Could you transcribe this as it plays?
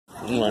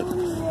What?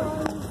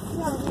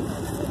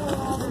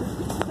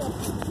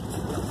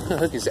 Oh,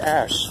 look, it's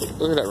Ash.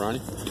 Look at that,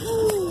 Ronnie.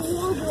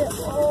 Look at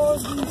all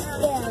these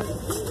guys.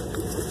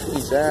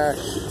 He's Ash.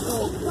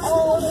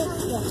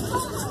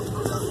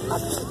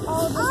 Oh,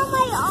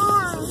 my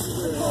arms.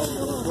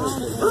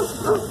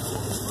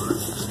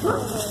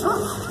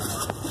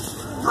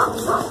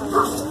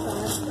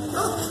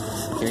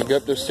 Can you go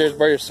up those stairs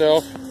by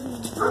yourself?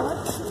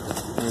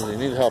 You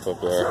need help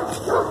up there.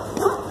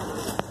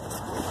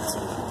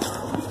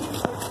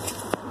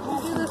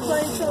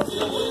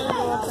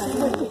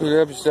 Do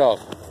it up yourself.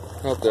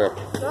 Up there.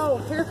 Oh,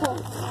 careful.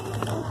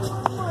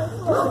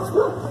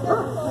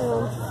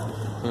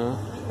 Huh?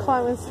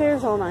 Climbing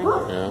stairs all night.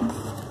 Yeah.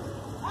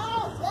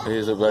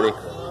 Here's it, buddy.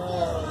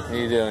 How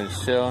you doing?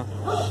 Chilling?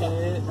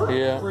 Shit.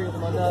 Yeah. Breathe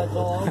my nuts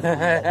off. I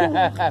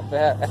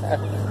bet.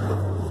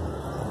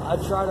 I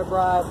try to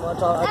bribe. I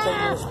take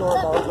you to the store,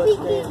 but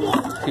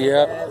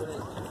Yep.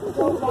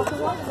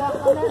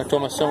 I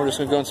told my son we're just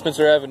going to go on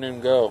Spencer Avenue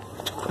and go.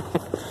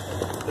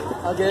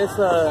 I guess,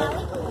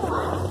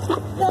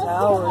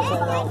 hours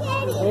and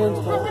hands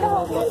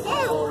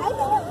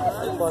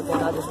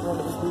fucking, I just want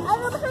to be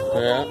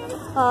peaceful. Yeah.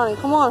 Alright,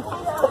 come on.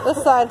 This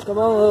side. Come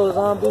on, little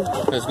zombie.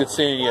 It's good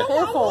seeing you.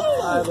 Careful.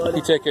 Alright, buddy.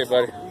 You take care,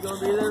 buddy. You gonna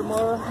be there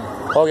tomorrow?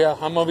 Oh, yeah.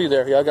 I'm going to be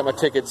there. Yeah, I got my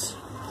tickets.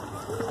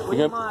 We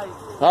You might.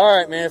 All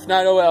right, man. If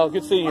not, oh well.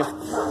 Good seeing you.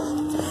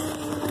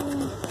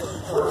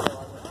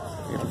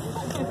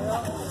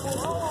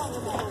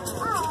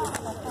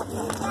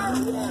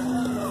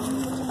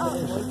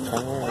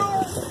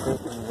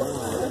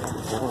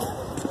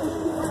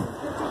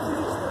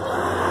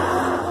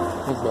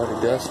 Everybody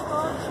does.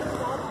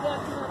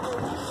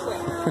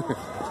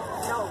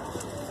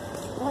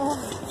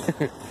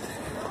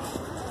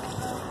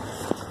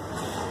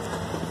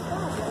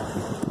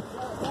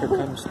 Here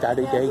comes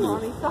Daddy Day and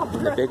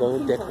the big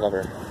old dick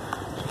lover.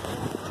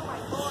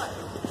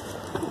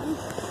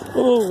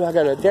 Oh, I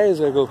got a guy's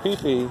gonna go pee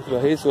pee,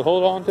 but he's to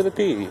hold on to the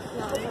pee.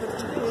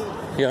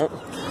 Yep.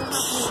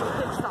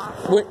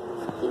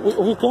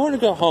 We're going to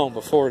go home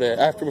before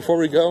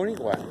we go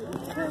anyway.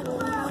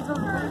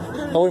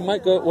 Oh, we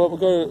might go. Well, we'll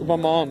go to my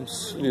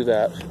mom's do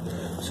that,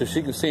 so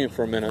she can see him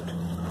for a minute,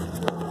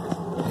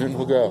 and then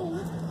we'll go.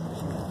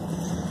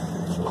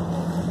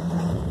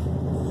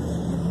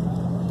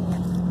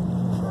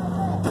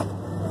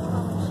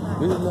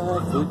 We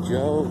love the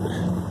joke.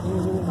 You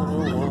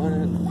don't want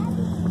it.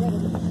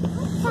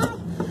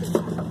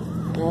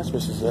 No,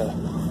 this is a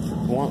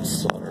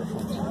once slutter.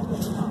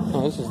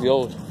 Oh, this is the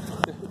old.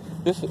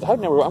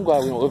 I'm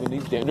glad we don't live in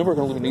these days. Never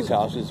gonna live in these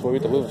houses where we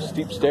have to live with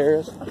steep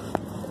stairs.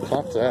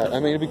 Fuck that. I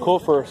mean, it'd be cool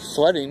for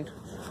sledding.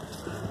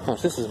 Oh,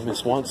 this is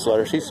Miss One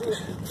Slutter. She's a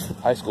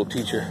high school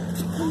teacher.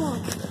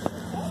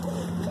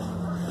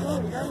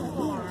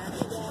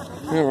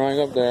 Yeah, right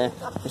up there.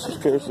 This is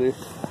Piercy.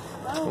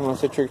 I want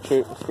to say trick or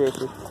treat. It's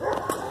Piercy.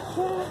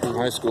 In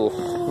high school.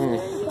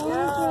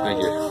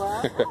 Thank you.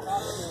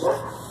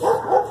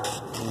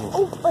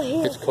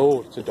 It's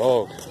cold. It's a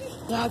dog.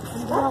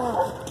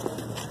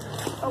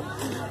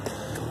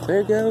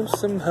 There goes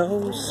some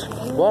hoes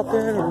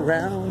walking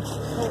around.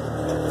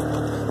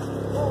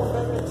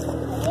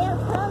 They're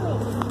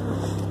coming.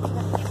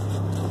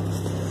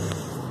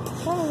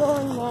 I'm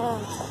going now.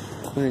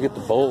 When you get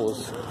the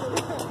bowls.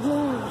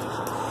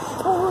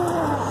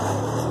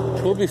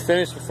 We'll be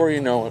finished before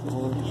you know it.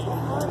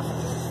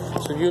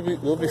 So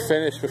we'll be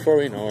finished before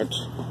we know it.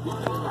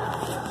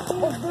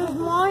 There's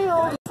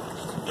Mario.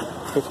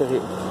 What's that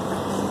here?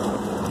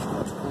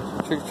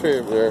 Trick or treat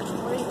over there.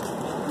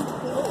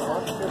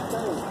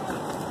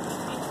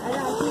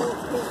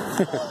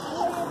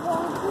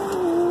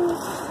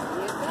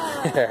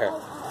 Yeah.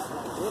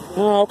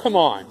 No, come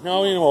on.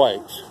 No, you know,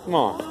 wait. Come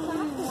on.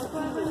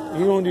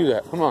 You don't do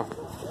that. Come on.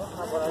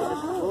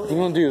 You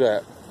don't do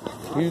that.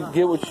 You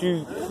get what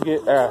you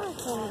get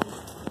asked.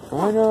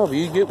 I know, but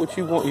you get what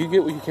you want. You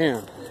get what you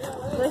can.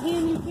 But he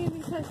and you can't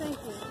be so thank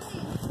you.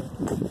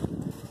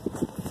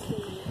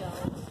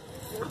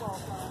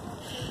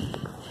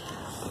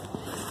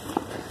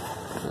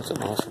 That's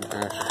an awesome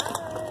hash.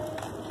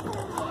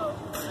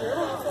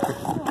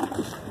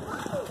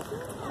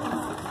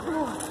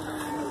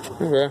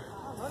 Okay.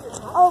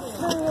 Oh,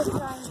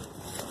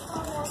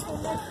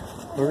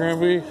 We're gonna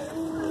be.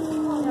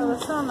 Yeah, the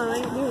sun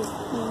ain't good.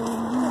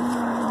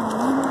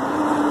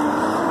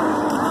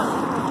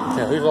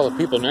 Yeah, leave all the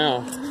people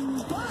now.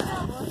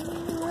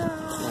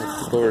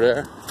 People over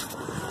there.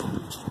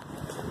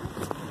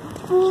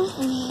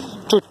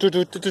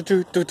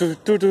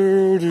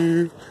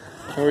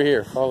 Over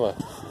here, follow.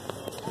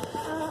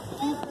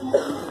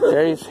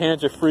 Daddy's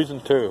hands are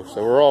freezing too,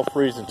 so we're all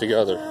freezing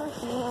together.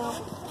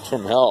 It's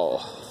from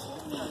hell.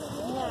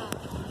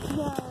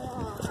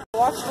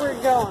 Watch where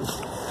you're going.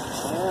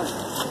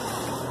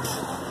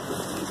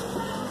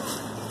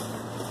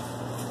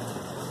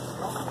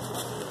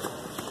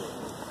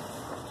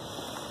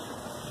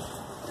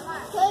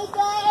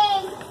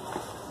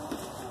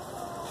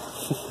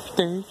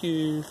 Thank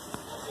you.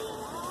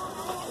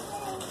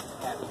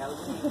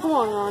 Come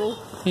on, Ronnie.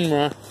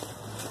 Right.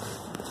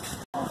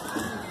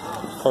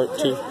 Part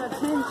 2.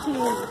 Attention.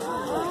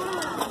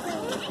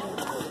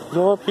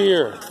 Go up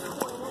here.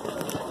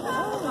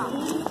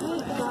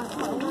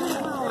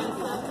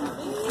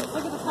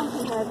 Look at the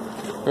pumpkin head.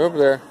 Go over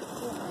there.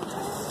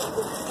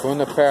 Go in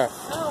the path.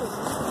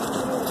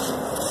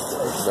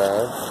 That's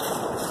bad.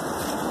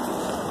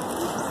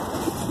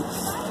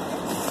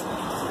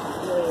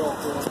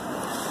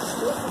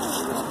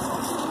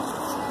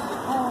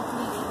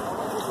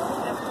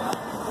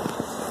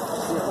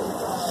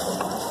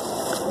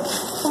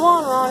 Come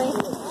on, Ronnie.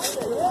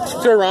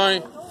 Sure,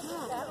 Ronnie. We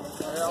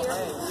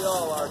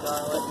all are,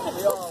 darling.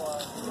 We all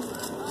are.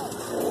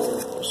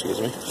 Excuse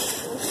me.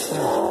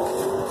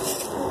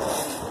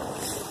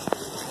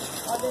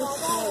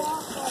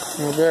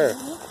 Okay.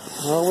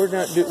 No, we're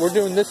not. We're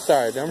doing this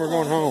side. Then we're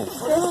going home.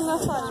 We're doing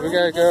this side. So we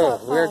gotta go.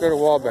 We gotta go to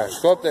Wabash.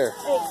 Go up there.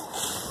 Yeah,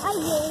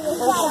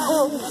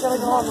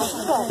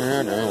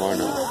 I know. I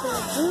know.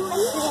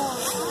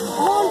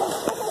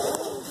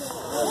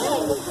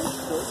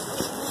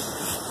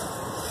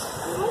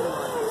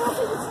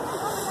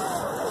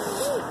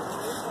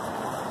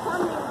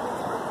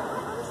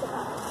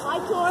 Hi,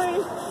 Tori.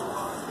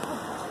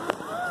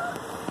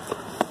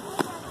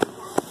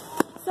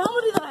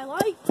 Somebody that I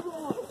like.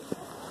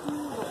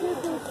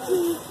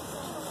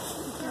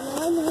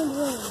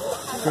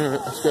 All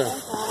right, let's go.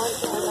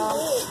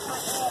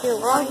 You're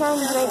wrong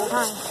great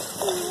time.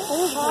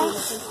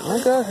 I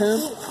got him.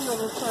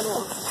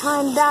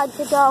 Time about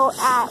to go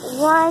at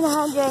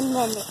 100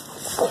 minutes.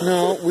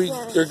 No,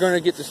 we're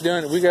gonna get this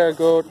done. We gotta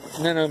go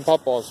Nana and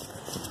Papa's,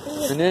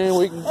 and then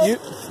we can.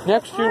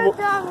 Next year. We're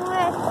done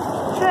with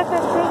trick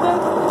or treating.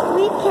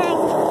 We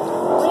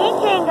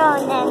can go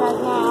Nana's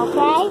now,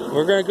 okay?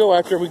 We're gonna go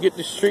after we get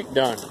the street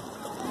done.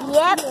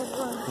 Yep.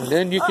 And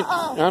then you can.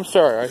 I'm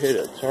sorry, I hit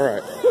it. It's all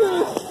right.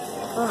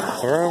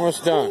 We're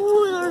almost done.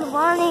 Ooh, they're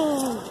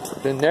running.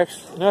 Then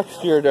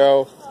next year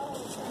though,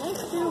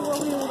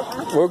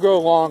 we'll go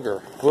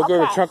longer. We'll go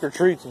to Okay. trunk or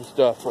treats and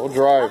stuff. We'll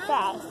drive.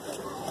 Okay.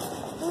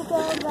 We'll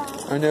go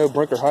back. I know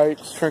Brinker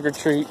Heights, trunk or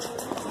treat.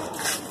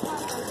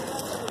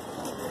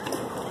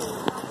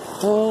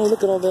 Oh,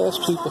 look at all those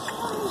people.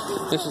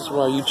 This is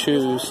why you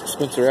choose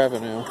Spencer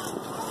Avenue.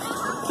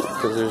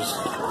 Because there's...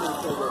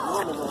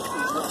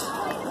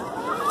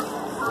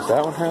 Does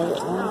that one have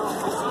that one?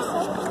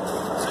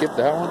 Skip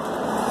that one?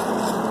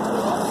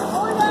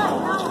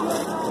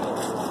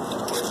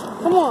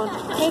 Come on.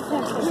 Pay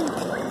attention.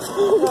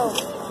 Go.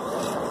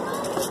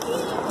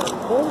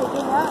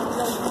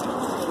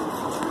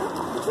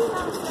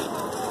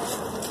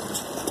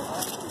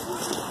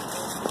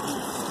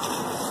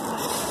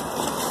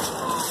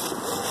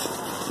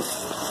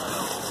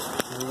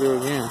 Here we go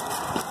again.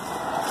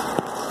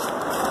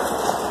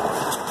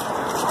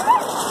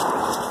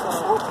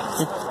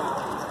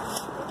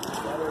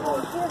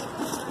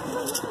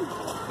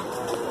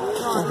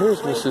 Oh,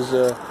 here's Mrs.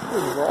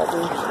 Here's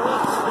Rogers.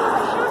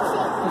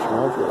 There's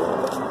Roger.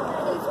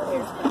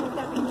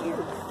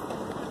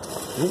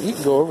 You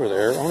can go over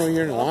there. I don't know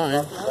you're in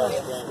line.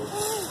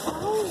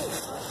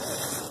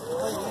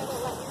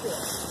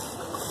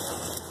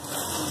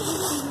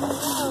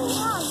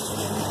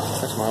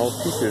 That's my old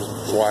teacher's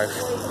wife.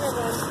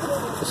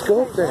 Let's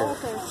go up there.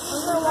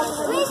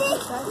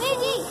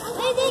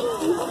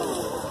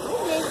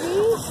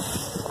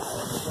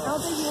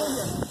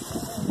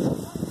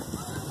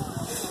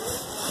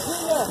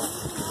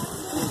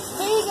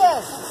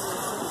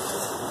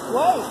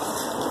 Wait.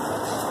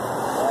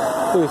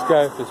 Look at this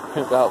guy with his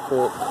pimp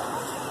outfit.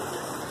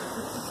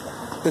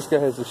 This guy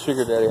has the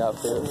sugar daddy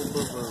outfit.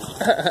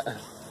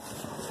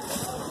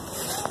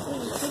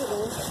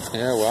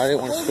 Yeah, well, I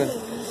didn't want to spend.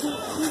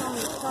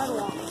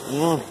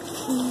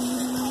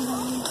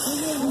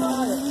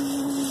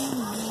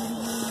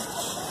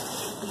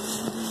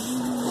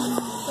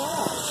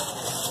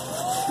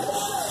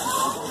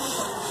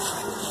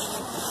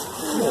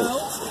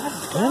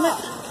 Damn it.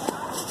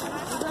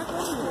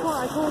 I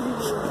told you to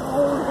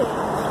hold it.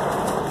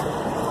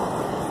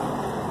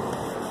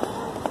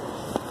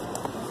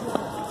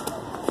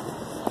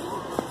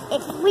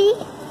 If we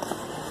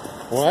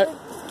What?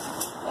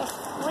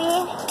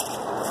 leave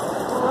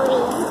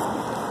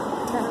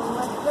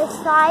this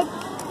side,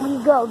 we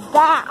go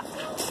back.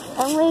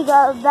 And we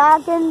go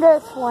back in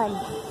this one.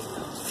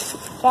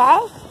 Okay?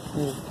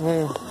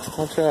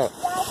 Watch out.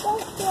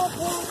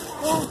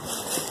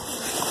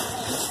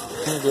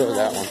 I'm gonna go with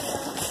that one.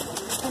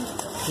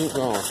 Keep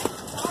going.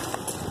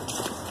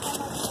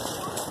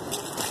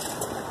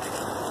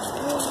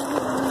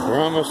 We're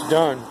almost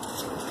done.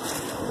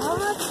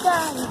 Almost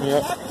done.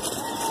 Yep.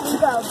 We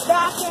go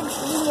back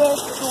into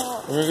this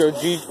one.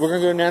 We're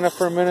gonna go Nana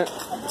for a minute,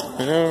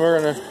 and then we're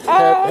gonna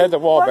head the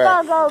wall we're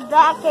back. We're gonna go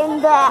back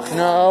in that.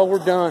 No, we're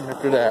done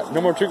after that.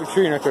 No more trick or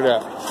treating after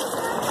that.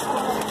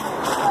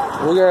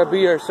 We gotta be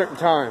here at a certain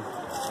time.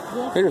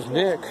 Here's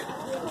Nick.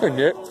 Hey,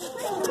 Nick.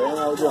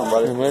 How you doing,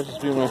 buddy? And let's just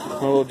do my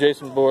little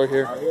Jason boy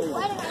here. You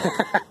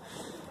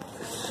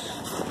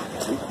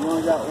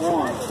only got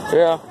one.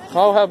 Yeah,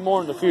 I'll have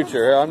more in the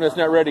future. I'm just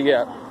not ready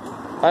yet.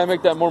 I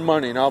make that more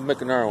money, and I'll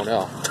make another one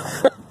out.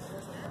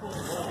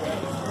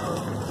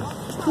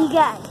 You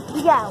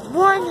got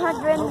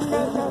 100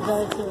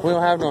 minutes. We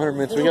don't have no 100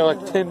 minutes. We got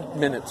like 10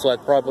 minutes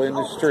left probably in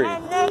the street.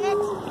 10 minutes?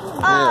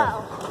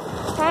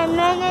 Oh. 10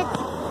 minutes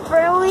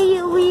for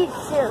we leave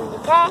soon,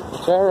 okay?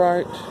 It's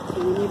alright.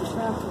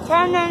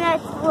 10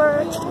 minutes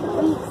for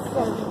leave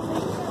soon.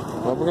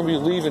 Well, we're going to be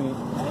leaving.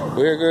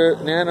 We're going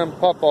to Nana and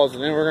Papa's,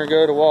 and then we're going to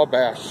go to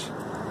Wabash.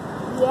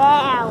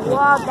 Yeah,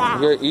 Wabash.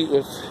 We're going to eat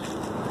with...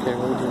 Okay,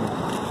 what are we doing?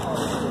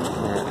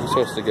 Alright, we're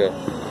supposed to go.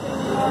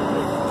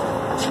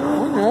 I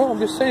know, I'm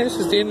just saying, this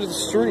is the end of the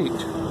street.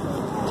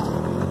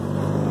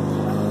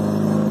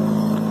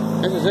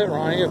 This is it,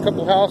 Ronnie. A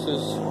couple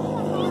houses.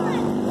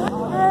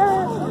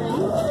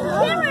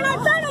 Cameron, I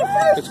thought I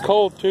saw... It's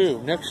cold,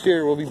 too. Next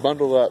year, we'll be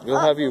bundled up. We'll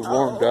have you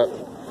warmed up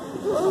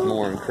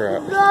more and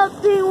crap.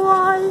 Lovely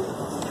one.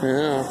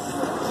 Yeah.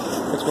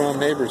 That's one of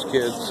my neighbor's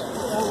kids.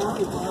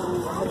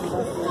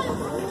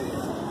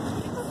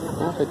 I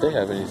don't think they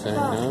have anything,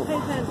 no.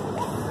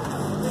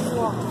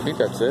 I think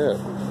that's it.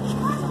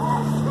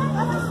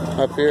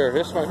 Up here.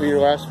 This might be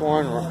your last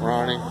one,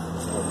 Ronnie.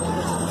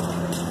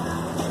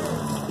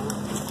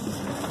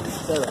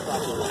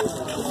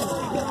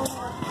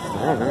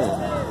 I don't know.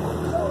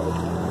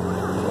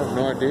 I have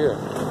no idea.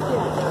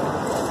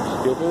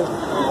 Stupid.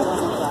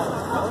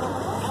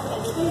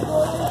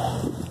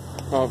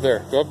 Oh, up there.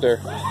 Go up there.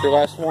 It's your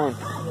last one.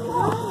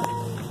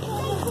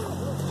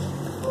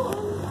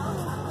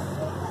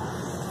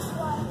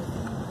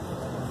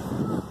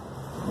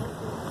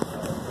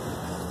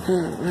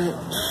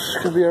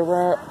 It's gonna be a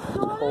wrap. It's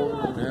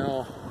cold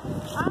now.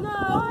 I know.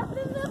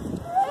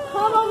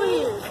 Come over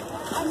here.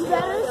 You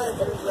better.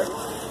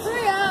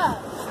 Hurry up.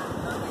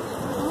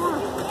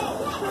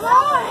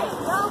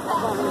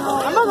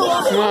 I'm gonna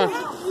walk. Come on.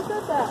 You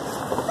said that.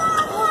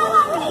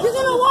 You're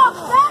gonna walk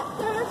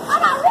faster. I'm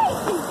not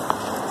racing.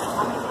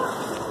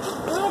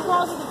 We're gonna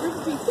cross with a group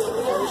of people.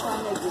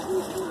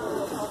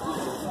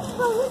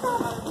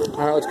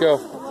 Alright, let's go.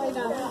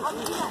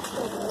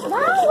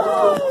 No!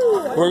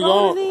 We're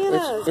going.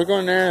 We're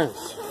going there.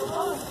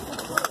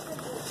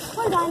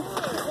 We're done.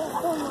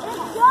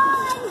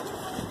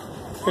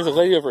 There's a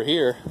lady over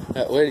here.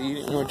 That lady, you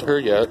didn't know to her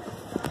yet.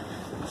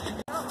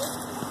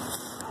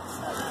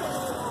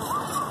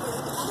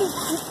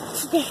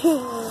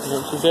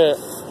 That's it.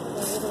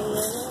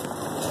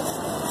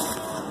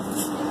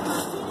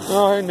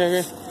 Oh, hey,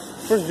 nigga.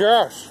 Where's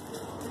Josh?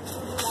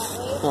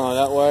 Oh,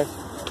 that way.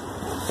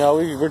 No,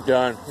 we're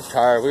done. We're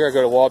tired. We gotta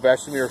go to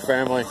Wabash to meet our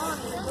family.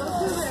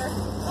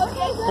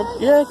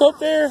 Yeah, go up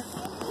there.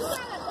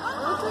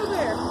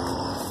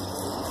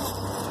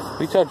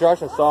 You tell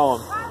Josh I saw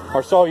him.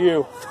 Or saw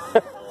you.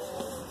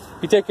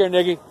 You take care,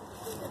 Niggy.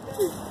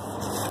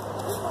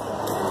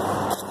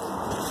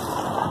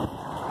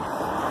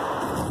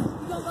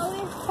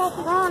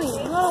 Ronnie,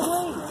 no,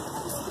 wait.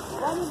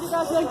 Why did you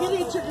guys go get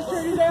each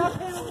trick-or-treating day? I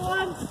came at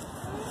once.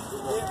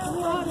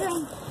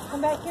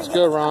 Come back here. Let's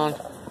go, Ron.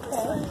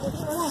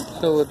 Let's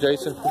go with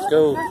Jason. Let's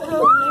go.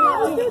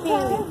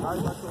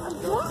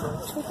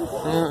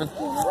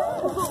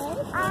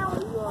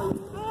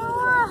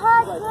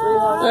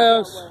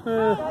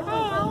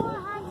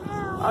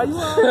 Are you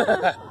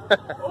alright?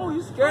 Oh,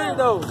 you scared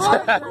though.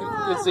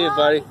 Good see you,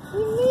 buddy.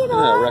 I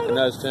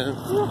recognize him.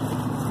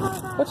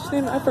 What's his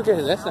name? I forget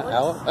his. That's not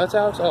Alex. That's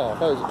Alex. Oh, I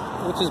thought it was,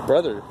 what's his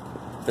brother?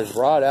 There's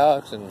Rod,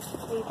 Alex, and.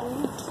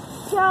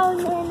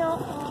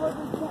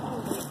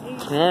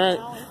 Alright.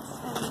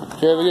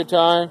 Did you have a good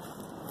time?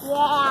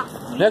 Yeah.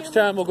 Next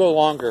time we'll go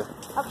longer.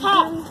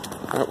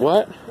 Okay.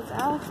 What? It's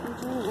Alex and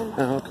June.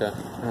 Oh, okay.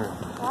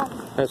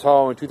 Alright. That's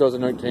Halloween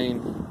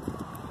 2019.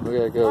 We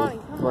gotta go.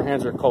 Our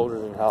hands are colder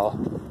than hell.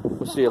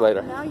 We'll see you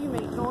later. Now you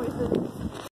make noises.